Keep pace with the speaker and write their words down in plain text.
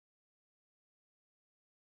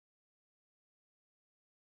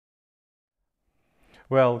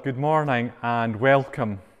Well, good morning and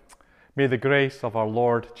welcome. May the grace of our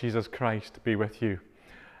Lord Jesus Christ be with you.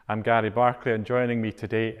 I'm Gary Barclay and joining me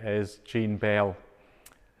today is Jean Bell.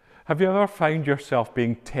 Have you ever found yourself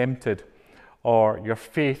being tempted or your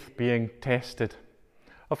faith being tested?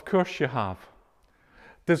 Of course you have.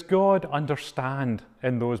 Does God understand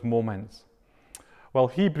in those moments? Well,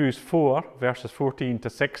 Hebrews 4 verses 14 to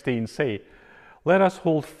 16 say, "Let us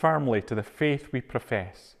hold firmly to the faith we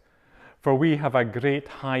profess. For we have a great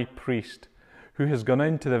high priest who has gone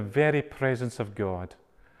into the very presence of God,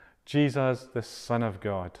 Jesus, the Son of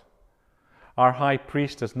God. Our high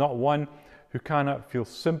priest is not one who cannot feel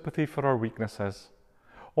sympathy for our weaknesses.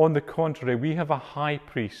 On the contrary, we have a high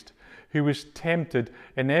priest who was tempted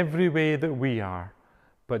in every way that we are,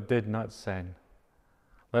 but did not sin."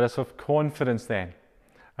 Let us have confidence then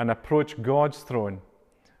and approach God's throne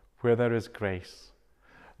where there is grace.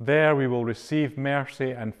 There we will receive mercy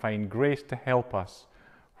and find grace to help us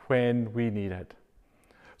when we need it.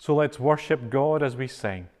 So let's worship God as we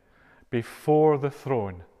sing before the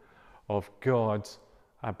throne of God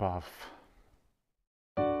above.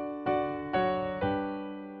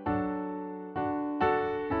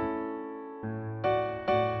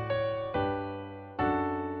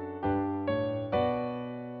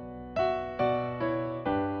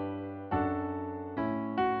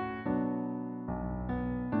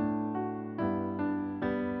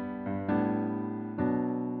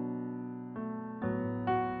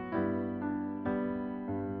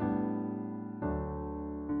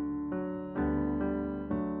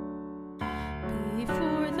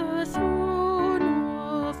 Before the throne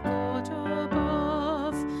of God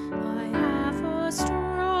above, I have a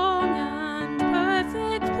strong and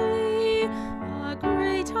perfect plea, a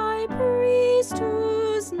great high priest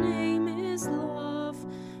whose name is love,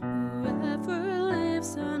 who ever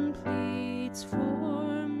lives and pleads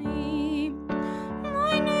for me.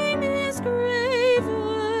 My name is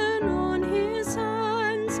graven on his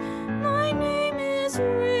hands, my name is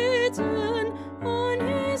written on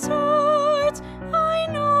his heart. I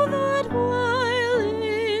know that while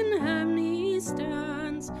in heaven he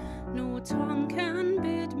stands, no tongue can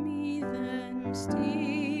bid me thence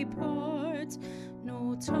depart.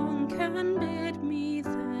 No tongue can bid me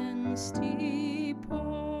thence depart.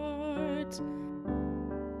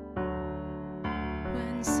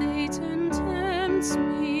 When Satan tempts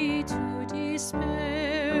me to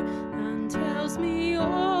despair and tells me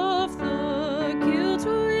of the guilt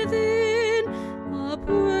within,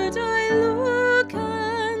 upward I look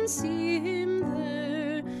and see him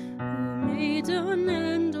there, who made an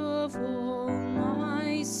end of all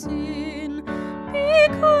my sin.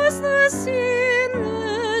 Because the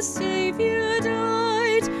sinless Saviour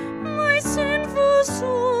died, my sinful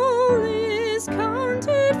soul is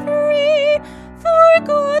counted free. For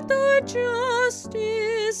God the just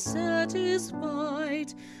is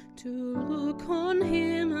satisfied to look on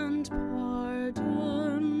him and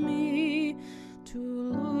pardon me. To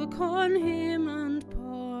look on him and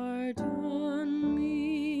pardon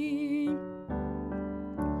me.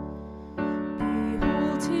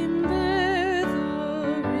 Behold him there,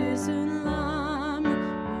 the risen Lamb,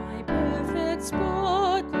 my perfect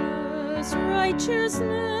spotless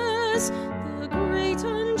righteousness, the great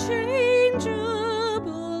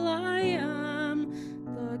unchangeable I am,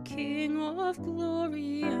 the King of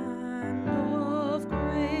glory and of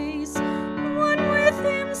grace. One with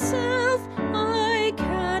himself, I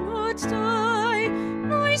cannot die.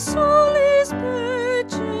 My soul is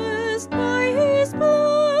purchased by his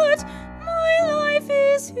blood. My life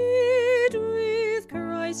is hid with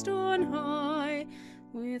Christ on high,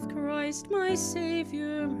 with Christ my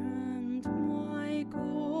Saviour and my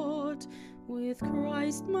God, with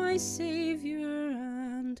Christ my Saviour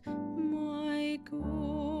and my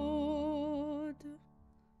God.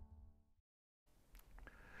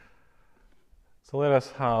 So let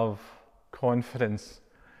us have confidence.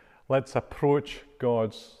 Let's approach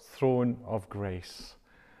God's throne of grace.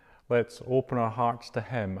 Let's open our hearts to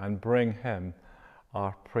him and bring him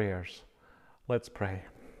our prayers. Let's pray.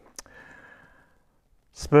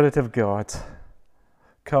 Spirit of God,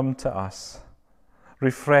 come to us.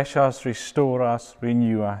 Refresh us, restore us,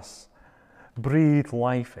 renew us. Breathe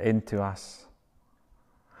life into us.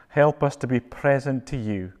 Help us to be present to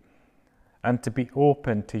you and to be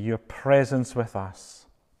open to your presence with us.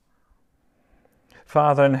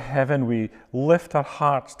 Father in heaven, we lift our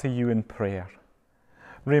hearts to you in prayer,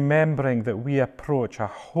 remembering that we approach a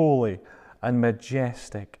holy and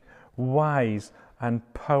majestic, wise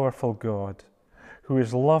and powerful God, who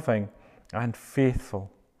is loving and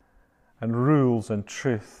faithful and rules in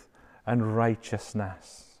truth and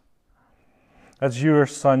righteousness. As your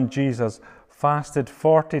Son Jesus fasted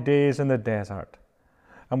 40 days in the desert,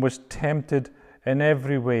 and was tempted in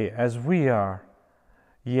every way as we are,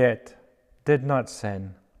 yet did not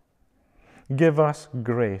sin. Give us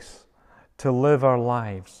grace to live our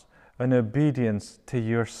lives in obedience to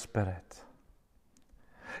your Spirit.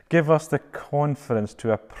 Give us the confidence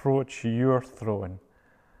to approach your throne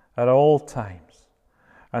at all times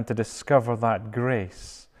and to discover that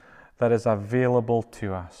grace that is available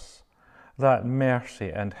to us, that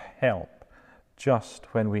mercy and help just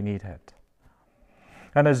when we need it.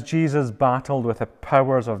 And as Jesus battled with the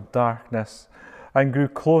powers of darkness and grew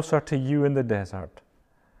closer to you in the desert,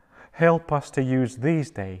 help us to use these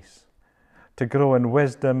days to grow in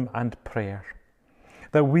wisdom and prayer,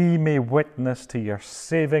 that we may witness to your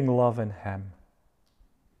saving love in him.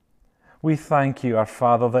 We thank you, our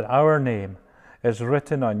Father, that our name is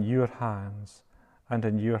written on your hands and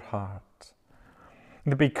in your heart.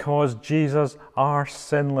 And because Jesus, our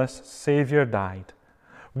sinless Saviour, died,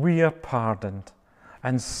 we are pardoned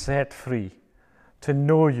and set free to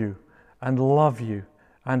know you and love you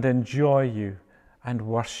and enjoy you and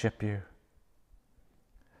worship you.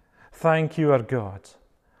 Thank you, our God,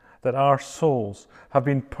 that our souls have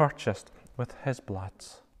been purchased with his blood,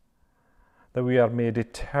 that we are made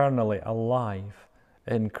eternally alive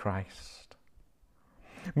in Christ.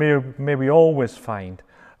 May we always find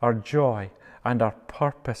our joy and our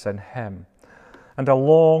purpose in him, and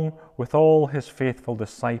along with all his faithful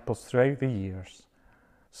disciples throughout the years,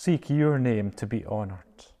 seek your name to be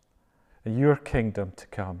honoured and your kingdom to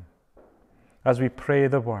come, as we pray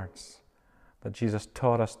the words that Jesus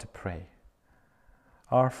taught us to pray.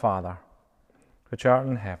 Our Father, which art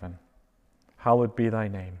in heaven, hallowed be thy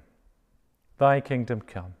name. Thy kingdom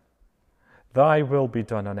come. Thy will be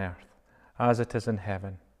done on earth as it is in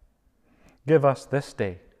heaven. Give us this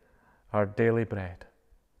day our daily bread,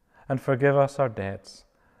 and forgive us our debts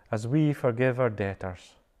as we forgive our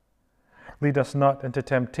debtors. Lead us not into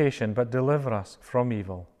temptation, but deliver us from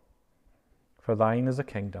evil. For thine is the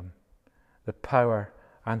kingdom, the power,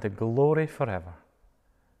 and the glory forever.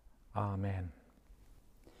 Amen.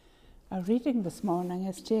 Our reading this morning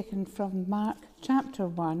is taken from Mark chapter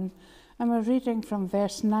 1, and we're reading from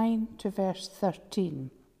verse 9 to verse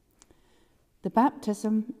 13. The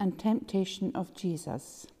baptism and temptation of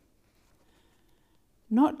Jesus.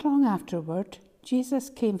 Not long afterward, Jesus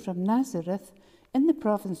came from Nazareth in the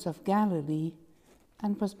province of Galilee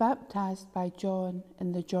and was baptized by John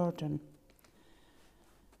in the Jordan.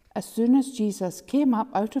 As soon as Jesus came up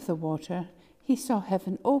out of the water, he saw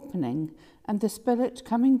heaven opening and the Spirit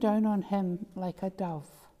coming down on him like a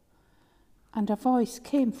dove. And a voice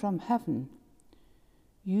came from heaven,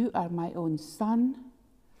 "You are my own Son.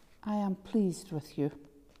 I am pleased with you."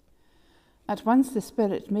 At once the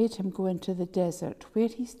Spirit made him go into the desert, where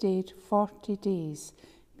he stayed 40 days,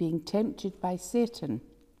 being tempted by Satan.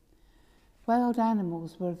 Wild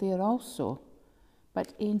animals were there also,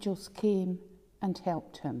 but angels came and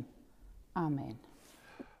helped him. Amen.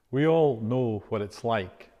 We all know what it's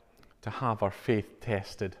like to have our faith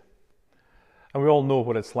tested. And we all know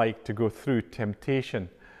what it's like to go through temptation,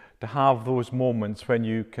 to have those moments when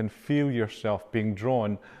you can feel yourself being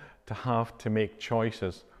drawn to have to make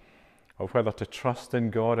choices of whether to trust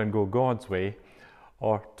in God and go God's way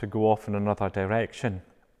or to go off in another direction.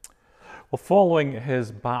 Well, following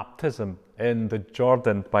his baptism in the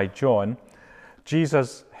Jordan by John,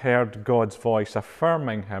 Jesus heard God's voice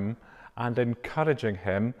affirming him and encouraging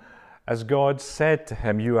him as God said to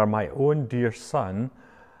him, "You are my own dear Son,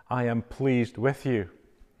 I am pleased with you."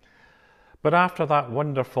 But after that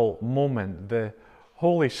wonderful moment, the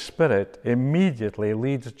Holy Spirit immediately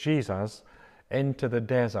leads Jesus into the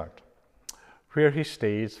desert, where he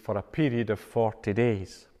stays for a period of 40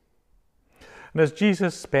 days. And as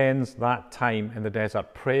Jesus spends that time in the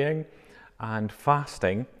desert praying and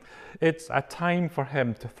fasting, it's a time for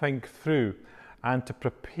him to think through and to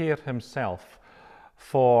prepare himself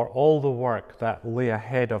for all the work that lay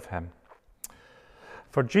ahead of him.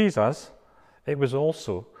 For Jesus, it was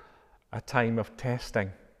also a time of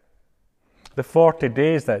testing. The 40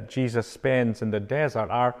 days that Jesus spends in the desert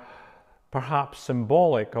are perhaps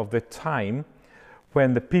symbolic of the time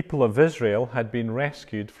when the people of Israel had been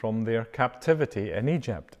rescued from their captivity in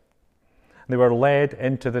Egypt. They were led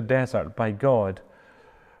into the desert by God,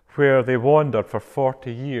 where they wandered for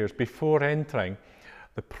 40 years before entering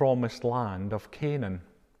the promised land of Canaan.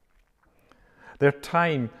 Their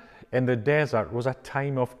time in the desert was a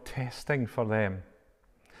time of testing for them.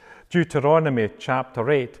 Deuteronomy chapter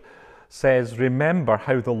 8 says, "Remember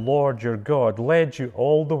how the Lord your God led you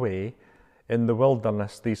all the way in the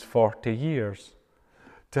wilderness these 40 years,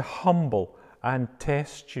 to humble and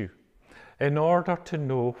test you, in order to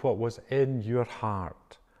know what was in your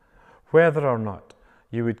heart, whether or not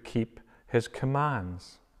you would keep his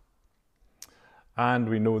commands. And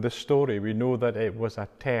we know the story. We know that it was a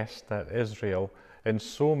test that Israel in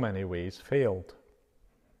so many ways failed.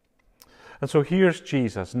 And so here's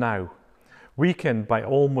Jesus now, weakened by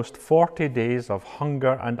almost 40 days of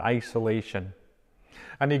hunger and isolation.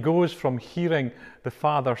 And he goes from hearing the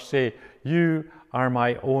Father say, "You are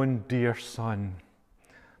my own dear Son,"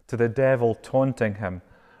 to the devil taunting him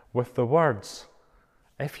with the words,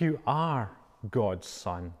 "If you are God's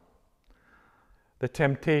Son." The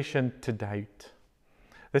temptation to doubt,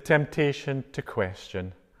 the temptation to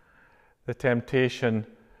question, the temptation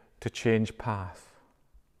to change path,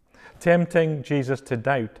 tempting Jesus to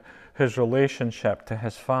doubt his relationship to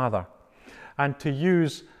his Father and to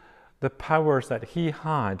use the powers that he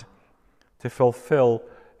had to fulfill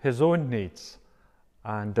his own needs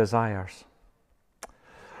and desires.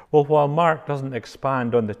 Well, while Mark doesn't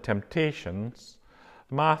expand on the temptations,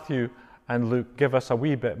 Matthew and Luke give us a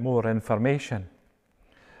wee bit more information.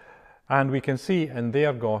 And we can see in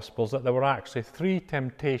their Gospels that there were actually 3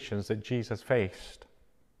 temptations that Jesus faced.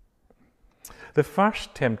 The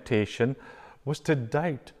first temptation was to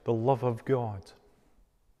doubt the love of God.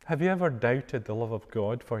 Have you ever doubted the love of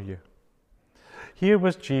God for you? Here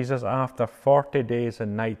was Jesus after 40 days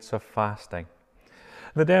and nights of fasting.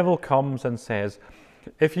 The devil comes and says,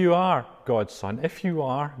 "If you are God's Son, if you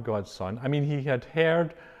are God's Son," I mean, he had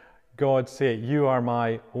heard God say, "You are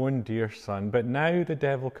my own dear Son." But now the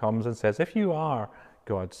devil comes and says, "If you are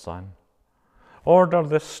God's Son, order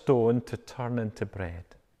this stone to turn into bread."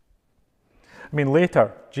 I mean,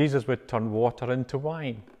 later, Jesus would turn water into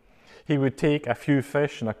wine. He would take a few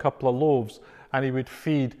fish and a couple of loaves, and he would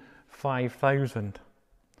feed 5,000.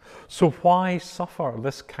 So why suffer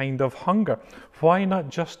this kind of hunger? Why not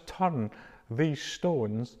just turn these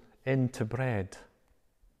stones into bread?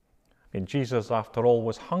 I mean, Jesus, after all,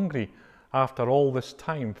 was hungry after all this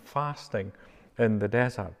time fasting in the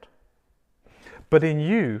desert. But he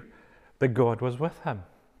knew that God was with him.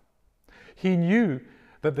 He knew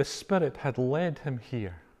that the Spirit had led him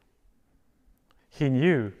here. He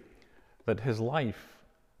knew that his life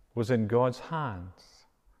was in God's hands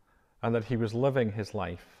and that he was living his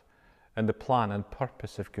life in the plan and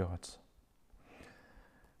purpose of God.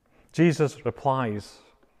 Jesus replies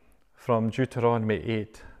from Deuteronomy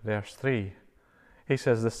 8, verse 3. He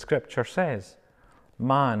says, "The scripture says,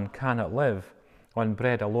 man cannot live on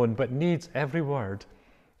bread alone, but needs every word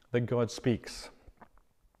that God speaks."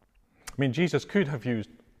 I mean, Jesus could have used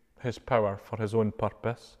his power for his own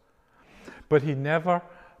purpose, but he never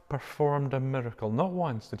performed a miracle. Not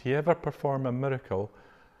once did he ever perform a miracle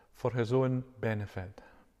for his own benefit.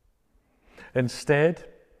 Instead,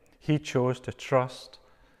 he chose to trust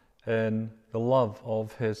in the love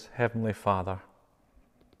of his heavenly Father.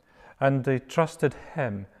 And they trusted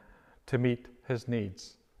him to meet his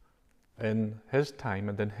needs in his time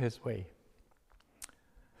and in his way.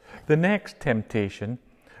 The next temptation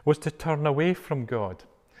was to turn away from God.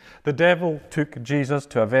 The devil took Jesus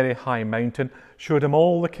to a very high mountain, showed him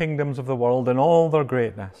all the kingdoms of the world and all their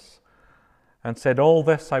greatness, and said, "All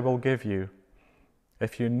this I will give you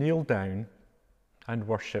if you kneel down and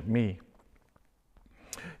worship me."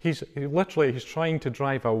 He's trying to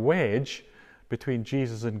drive a wedge between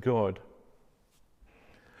Jesus and God.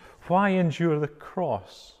 Why endure the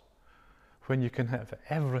cross when you can have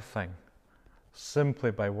everything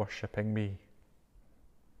simply by worshipping me?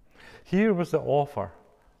 Here was the offer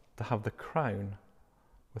to have the crown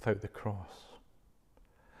without the cross.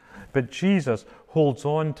 But Jesus holds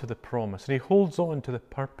on to the promise and he holds on to the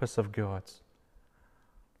purpose of God.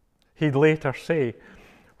 He'd later say,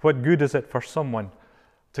 "What good is it for someone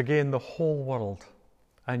to gain the whole world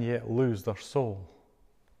and yet lose their soul?"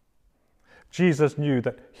 Jesus knew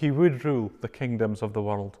that he would rule the kingdoms of the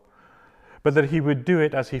world, but that he would do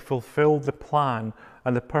it as he fulfilled the plan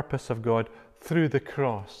and the purpose of God through the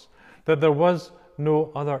cross, that there was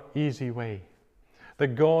no other easy way,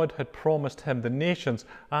 that God had promised him the nations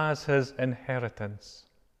as his inheritance.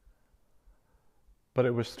 But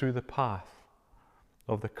it was through the path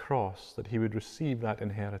of the cross that he would receive that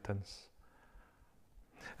inheritance.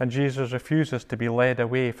 And Jesus refuses to be led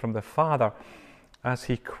away from the Father as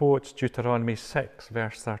he quotes Deuteronomy 6,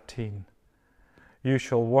 verse 13. "You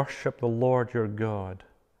shall worship the Lord your God,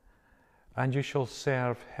 and you shall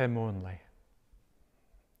serve him only."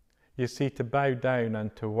 You see, to bow down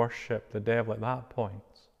and to worship the devil at that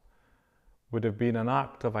point would have been an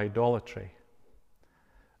act of idolatry,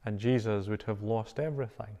 and Jesus would have lost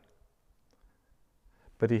everything.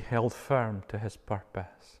 But he held firm to his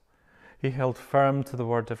purpose. He held firm to the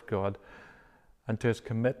Word of God, and to his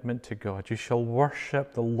commitment to God. You shall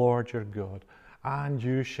worship the Lord your God, and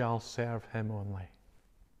you shall serve him only.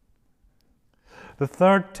 The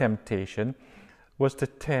third temptation was to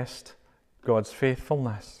test God's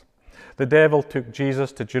faithfulness. The devil took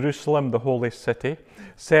Jesus to Jerusalem, the holy city,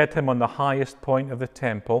 set him on the highest point of the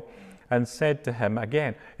temple, and said to him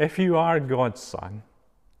again, if you are God's son,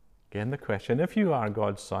 again the question, if you are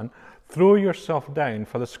God's son, throw yourself down,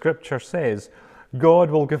 for the scripture says,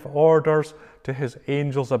 God will give orders to his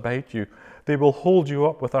angels about you. They will hold you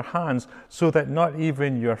up with their hands so that not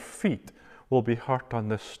even your feet will be hurt on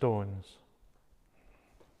the stones.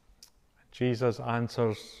 Jesus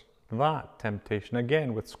answers that temptation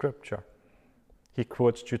again with scripture. He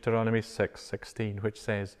quotes Deuteronomy 6:16, which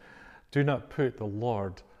says, do not put the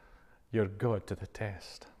Lord your God to the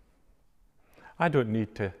test. I don't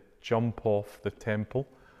need to jump off the temple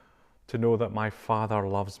to know that my Father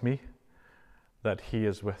loves me, that he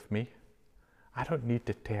is with me. I don't need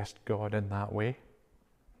to test God in that way.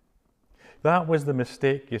 That was the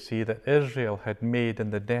mistake, you see, that Israel had made in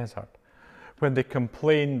the desert when they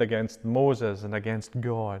complained against Moses and against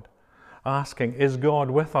God, asking, is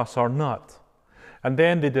God with us or not? And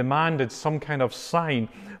then they demanded some kind of sign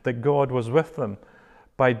that God was with them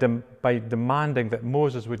by demanding that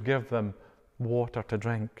Moses would give them water to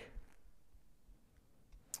drink.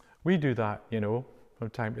 We do that, from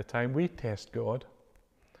time to time. We test God.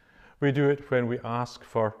 We do it when we ask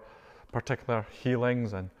for particular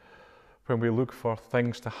healings and when we look for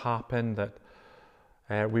things to happen that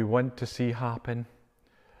we want to see happen.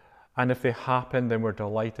 And if they happen, then we're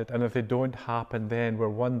delighted. And if they don't happen, then we're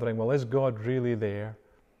wondering, well, is God really there?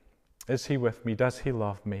 Is he with me? Does he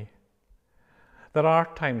love me? There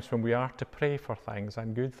are times when we are to pray for things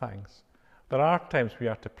and good things. There are times we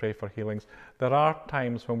are to pray for healings. There are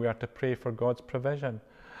times when we are to pray for God's provision.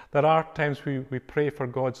 There are times we pray for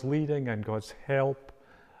God's leading and God's help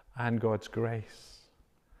and God's grace,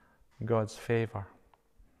 God's favor.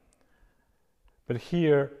 But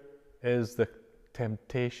here is the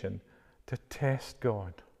temptation to test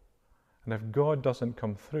God. And if God doesn't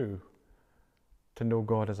come through, to know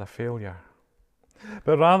God as a failure.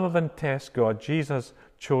 But rather than test God, Jesus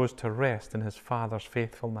chose to rest in his Father's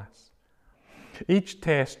faithfulness. Each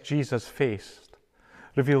test Jesus faced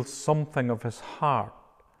revealed something of his heart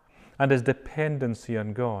and his dependency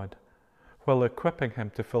on God, while equipping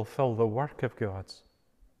him to fulfill the work of God.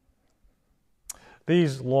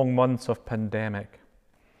 These long months of pandemic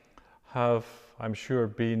have, I'm sure,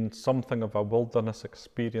 been something of a wilderness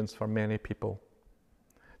experience for many people,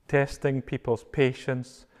 testing people's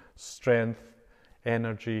patience, strength,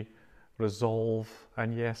 energy, resolve,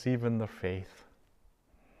 and yes, even their faith.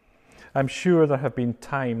 I'm sure there have been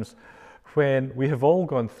times when we have all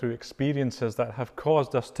gone through experiences that have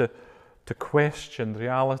caused us to question the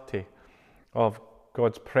reality of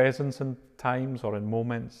God's presence in times or in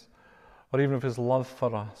moments, or even of his love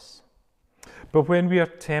for us. But when we are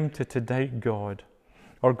tempted to doubt God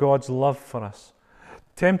or God's love for us,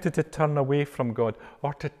 tempted to turn away from God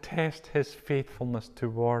or to test his faithfulness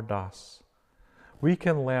toward us, we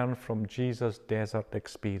can learn from Jesus' desert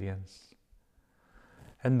experience.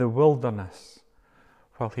 In the wilderness,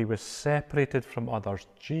 while he was separated from others,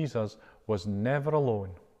 Jesus was never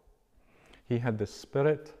alone. He had the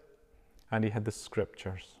Spirit and he had the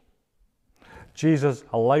Scriptures. Jesus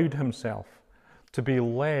allowed himself to be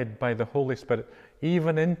led by the Holy Spirit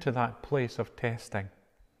even into that place of testing.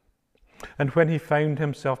 And when he found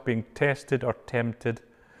himself being tested or tempted,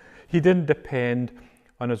 he didn't depend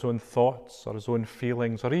on his own thoughts or his own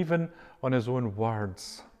feelings or even on his own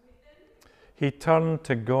words. He turned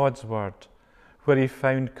to God's word, where he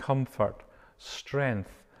found comfort,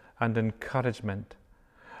 strength, and encouragement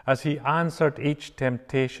as he answered each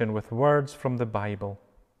temptation with words from the Bible.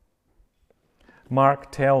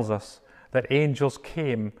 Mark tells us that angels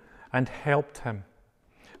came and helped him.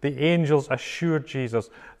 The angels assured Jesus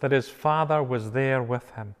that his Father was there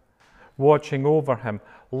with him, watching over him,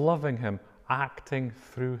 loving him, acting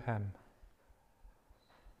through him.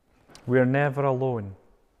 We're never alone.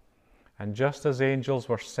 And just as angels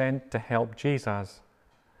were sent to help Jesus,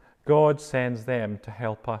 God sends them to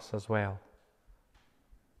help us as well.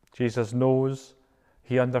 Jesus knows,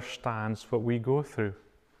 he understands what we go through.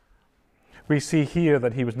 We see here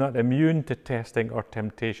that he was not immune to testing or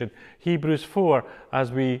temptation. Hebrews 4,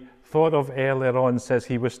 as we thought of earlier on, says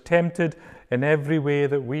he was tempted in every way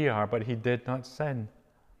that we are, but he did not sin.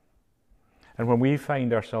 And when we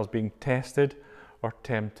find ourselves being tested or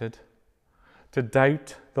tempted, to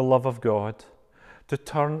doubt the love of God, to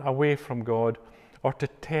turn away from God, or to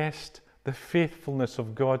test the faithfulness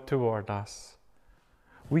of God toward us,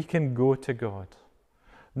 we can go to God,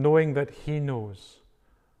 knowing that He knows,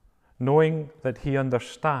 knowing that He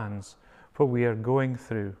understands what we are going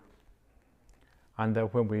through, and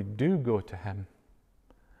that when we do go to Him,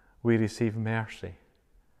 we receive mercy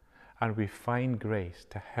and we find grace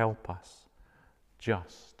to help us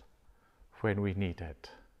just when we need it.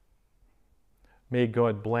 May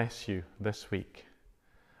God bless you this week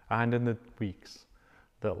and in the weeks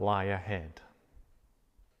that lie ahead.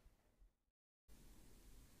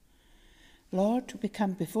 Lord, we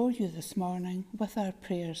come before you this morning with our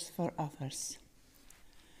prayers for others.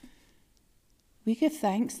 We give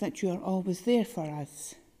thanks that you are always there for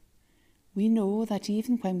us. We know that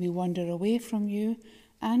even when we wander away from you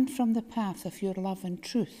and from the path of your love and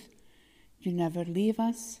truth, you never leave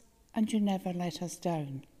us and you never let us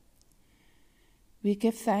down. We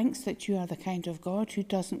give thanks that you are the kind of God who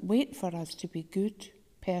doesn't wait for us to be good,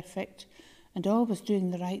 perfect, and always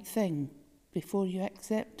doing the right thing before you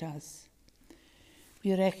accept us.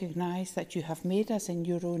 We recognise that you have made us in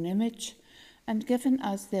your own image and given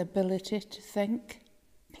us the ability to think,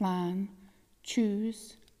 plan,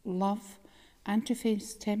 choose, love, and to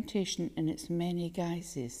face temptation in its many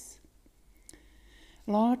guises.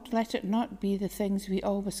 Lord, let it not be the things we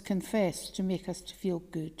always confess to make us feel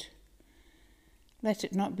good. Let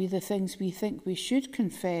it not be the things we think we should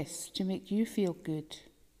confess to make you feel good.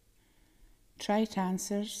 Trite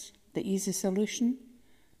answers, the easy solution,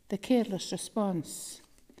 the careless response.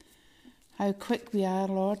 How quick we are,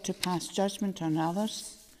 Lord, to pass judgment on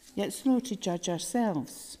others, yet slow to judge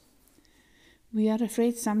ourselves. We are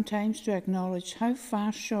afraid sometimes to acknowledge how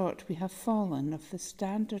far short we have fallen of the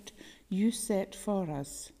standard you set for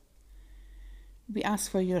us. We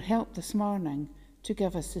ask for your help this morning to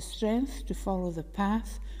give us the strength to follow the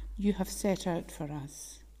path you have set out for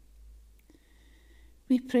us.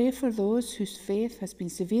 We pray for those whose faith has been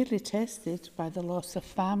severely tested by the loss of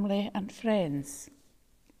family and friends,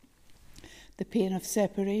 the pain of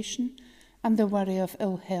separation, and the worry of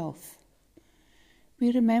ill health.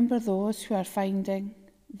 We remember those who are finding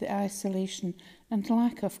the isolation and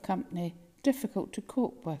lack of company difficult to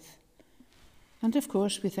cope with. And of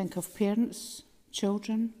course, we think of parents,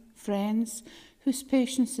 children, friends, whose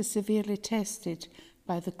patience is severely tested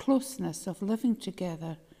by the closeness of living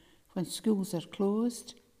together when schools are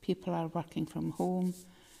closed, people are working from home,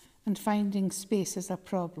 and finding space is a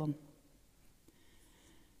problem.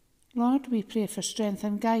 Lord, we pray for strength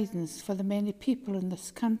and guidance for the many people in this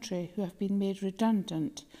country who have been made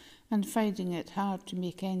redundant and finding it hard to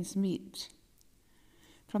make ends meet.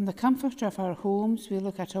 From the comfort of our homes, we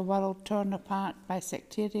look at a world torn apart by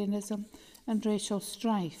sectarianism and racial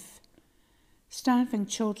strife. Starving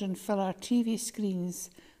children fill our TV screens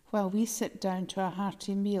while we sit down to a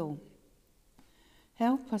hearty meal.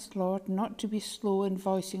 Help us, Lord, not to be slow in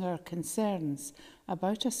voicing our concerns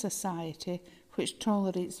about a society which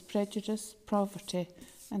tolerates prejudice, poverty,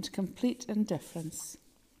 and complete indifference.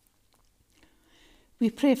 We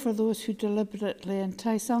pray for those who deliberately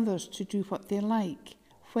entice others to do what they like,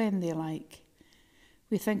 when they like.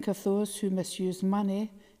 We think of those who misuse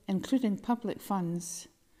money, including public funds,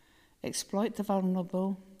 exploit the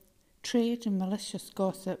vulnerable, trade in malicious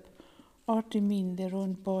gossip, or demean their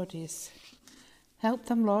own bodies. Help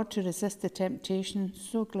them, Lord, to resist the temptation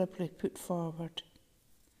so glibly put forward.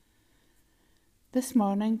 This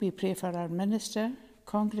morning we pray for our minister,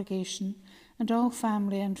 congregation, and all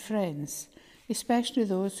family and friends, especially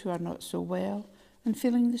those who are not so well and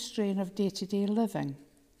feeling the strain of day-to-day living,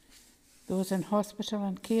 those in hospital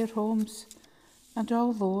and care homes, and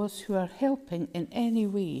all those who are helping in any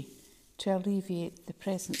way to alleviate the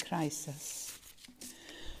present crisis.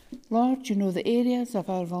 Lord, you know the areas of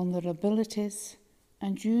our vulnerabilities,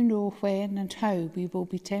 and you know when and how we will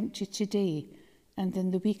be tempted today and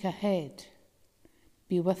in the week ahead.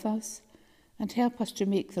 Be with us and help us to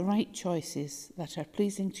make the right choices that are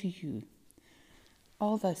pleasing to you.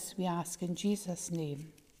 All this we ask in Jesus'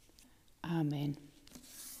 name. Amen.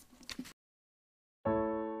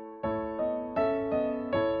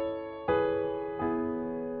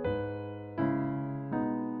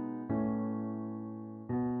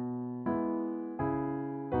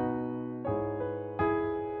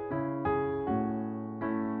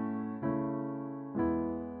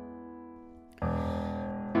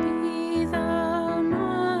 Be thou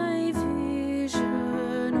my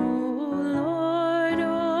vision, O Lord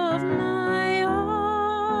of my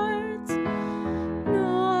heart.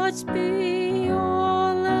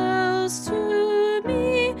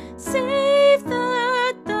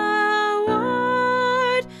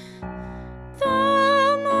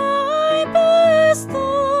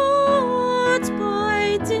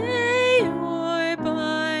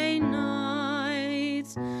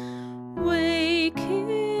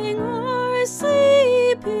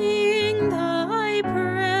 keeping thy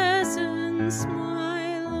presence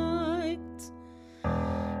my light.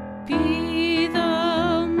 Be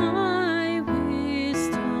thou my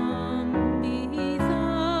wisdom, be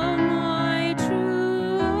thou my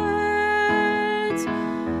true words.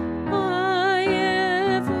 I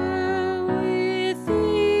ever with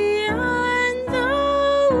thee, and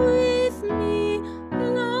thou with me,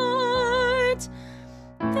 Lord.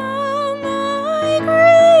 Thou my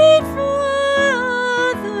great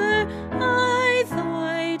Father, I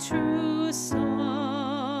thy true Son.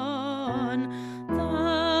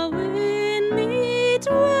 Thou in me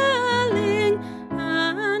dwelling,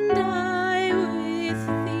 and I with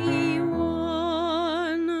thee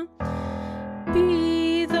one.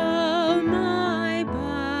 Be thou my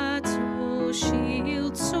battle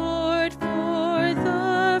shield, sword for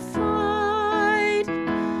the fight.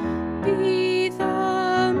 Be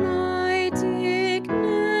thou my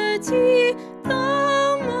dignity,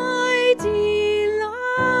 thou my delight.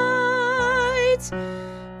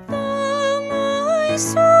 Thou my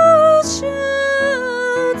soul's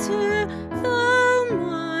shelter, thou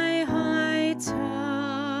my high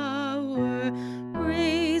tower.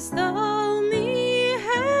 Raise thou me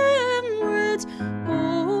heavenward,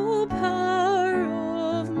 O power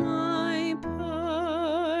of my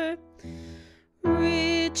power.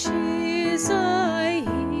 Riches I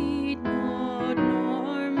heed not,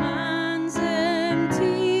 nor man's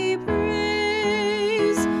empty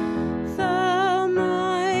praise. Thou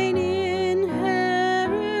mine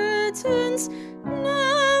inheritance,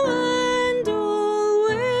 now and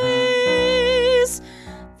always.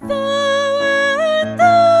 Thou and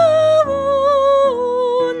thou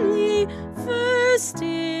only, first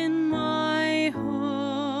in my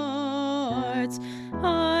heart.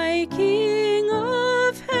 I, King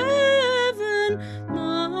of heaven,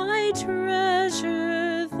 my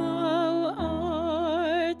treasure thou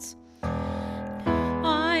art.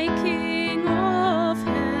 I, King of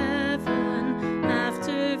heaven,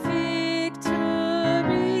 after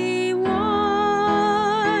victory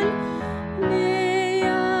won, may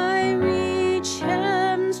I reach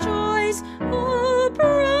heaven's joys, O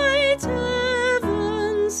bright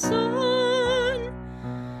heaven's sun.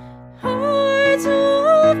 Heart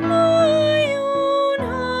of my own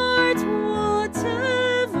heart,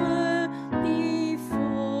 whatever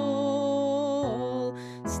befall,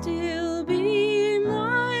 still be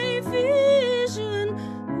my vision,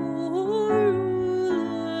 O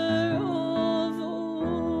ruler of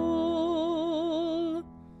all.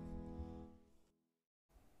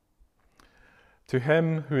 To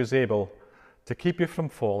him who is able to keep you from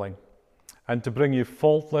falling, and to bring you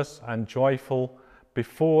faultless and joyful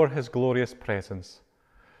before his glorious presence,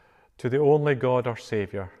 to the only God our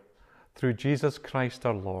Saviour, through Jesus Christ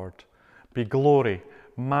our Lord, be glory,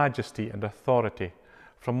 majesty, and authority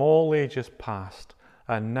from all ages past,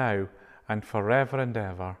 and now, and forever and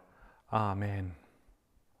ever. Amen.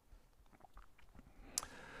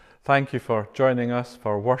 Thank you for joining us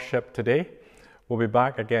for worship today. We'll be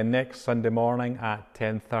back again next Sunday morning at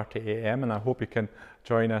 10:30 a.m. and I hope you can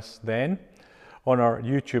join us then. On our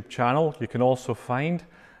YouTube channel, you can also find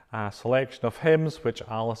a selection of hymns which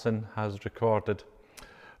Alison has recorded.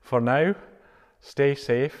 For now, stay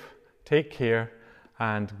safe, take care,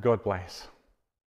 and God bless.